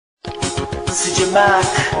CJ Mac,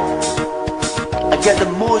 I get the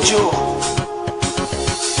mojo.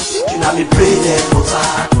 You know me breathing for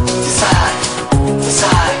time. Decide,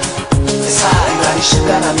 decide, decide. You got the shit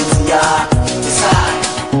that I'm into, yeah. Decide,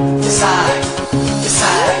 decide,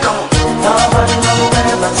 decide. Come on. Nobody know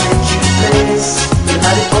where I take you place. You're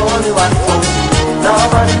not the only one for me.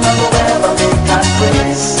 Nobody know where I make that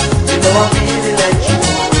place. You know I really like you.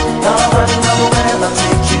 Nobody know where I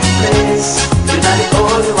take you place. You're not the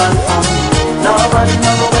only one for me. Nobody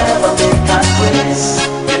know where I make that place.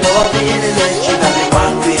 You know I really like you. Now me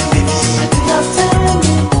one queen, baby. They are telling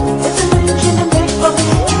me it's a making a make for me.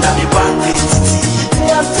 You know me one queen, titi.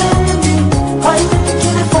 They are telling me why you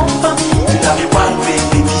making it fun for me. You know me one queen,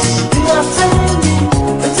 baby. They are telling me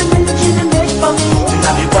it's a making a make for me. You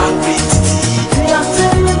know me one queen, titi. They are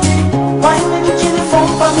telling me why you making it fun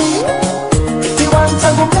for me. If you want, I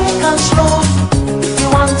will make and slow. If you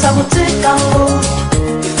want, I will take and low.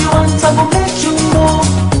 If you want, I will make you know.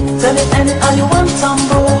 Tell it anyhow you want and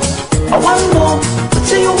bro. I want know what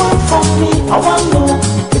do you want from me. I want know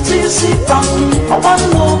what do you see from me. I want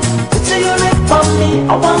know what do you like from me.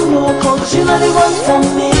 I want know cause you know the one from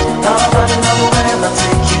me. Nobody know where I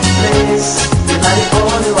take you place. You're not the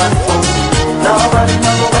only one for me. Nobody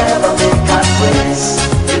know where I make that place.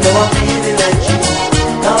 You know I really like you.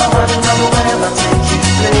 Nobody know where I take you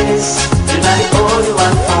place. You're not the only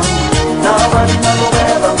one for me. Nobody know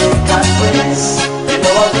where I make that place. You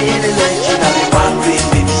know I really like you. Now me one queen,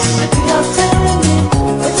 baby. They are telling me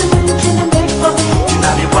it's a making a make for me. You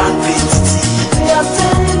know me one queen, titi. They are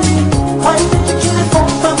telling me why you making it fun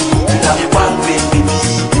for me. You know me one queen, baby.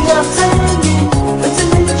 They are telling me it's a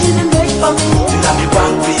making a make for me. You know me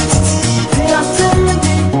one queen, titi. They are telling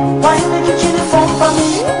me why you making it fun for me.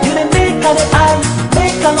 You dey make a the eye,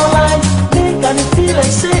 make a no lie, make a the feel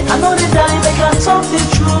like say I know they die, they can talk the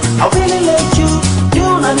truth. I really like you, you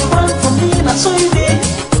not the one for me, not so you be.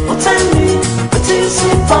 Oh tell me, what do you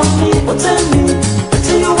see from me? Oh tell me, what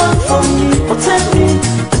do you want from me? Oh tell me,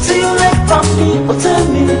 what do you like from me? Oh tell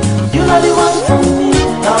me, you not the one for me.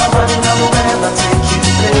 Nobody know where I take you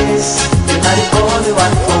place. You're not the only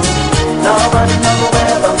one for me. Nobody know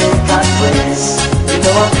where I make that place. You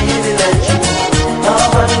know I really like you.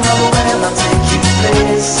 Nobody know where I take you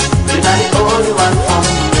place. You're not the only one for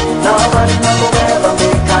me. Nobody know where I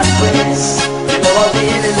make that place. You know I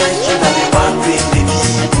really like you. Now me one queen, baby.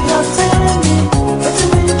 They are telling me it's a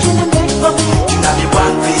making a make for me. You know me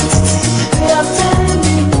one queen, titi. They are telling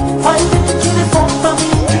me why you making it fun for me.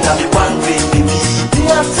 You know me one queen, baby. They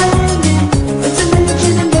are telling me it's a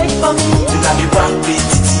making a make for me. You know me one queen,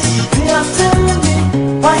 titi. They are telling me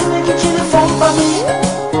why you making it fun for me.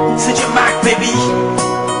 CJ Mac, baby.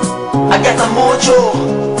 I got the mojo.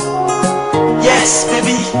 Yes,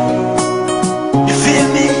 baby. You feel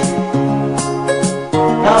me?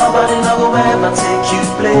 Nobody know where I take you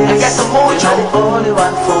place. I got the mojo. You're the only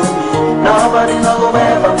one for me. Nobody know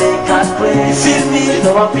where I make that place. You feel me? You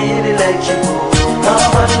know I really like you.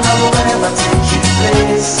 Nobody know where I take you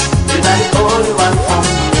place. You're not the only one for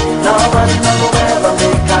me. Nobody know where I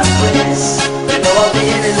make that place. You know I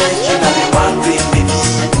really like you. Now me one queen, baby.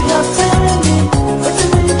 They are telling me it's a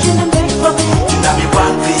making a make for me. You know me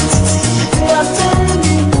one queen, titi. They are telling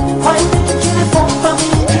me why you making it fun for me.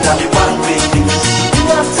 You know me one queen, baby.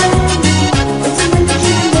 They are telling me it's a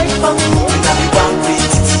making a make for me. You know me one queen,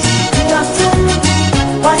 titi. They are telling me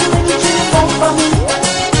why you making it fun for me.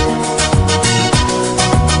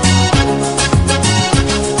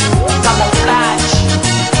 Camouflage.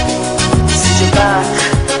 CJ Mac.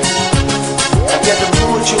 I get the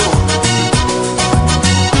mojo.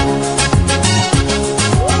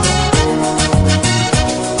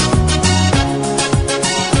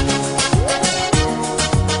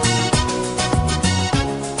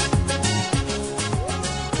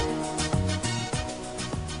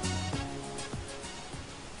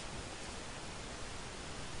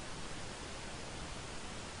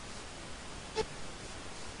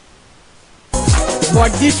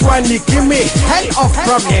 But this one they give me hell of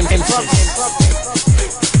problem MCs.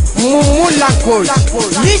 Mumu Lankos,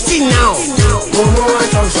 listen now. Mumu, I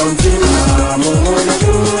saw something. Mumu,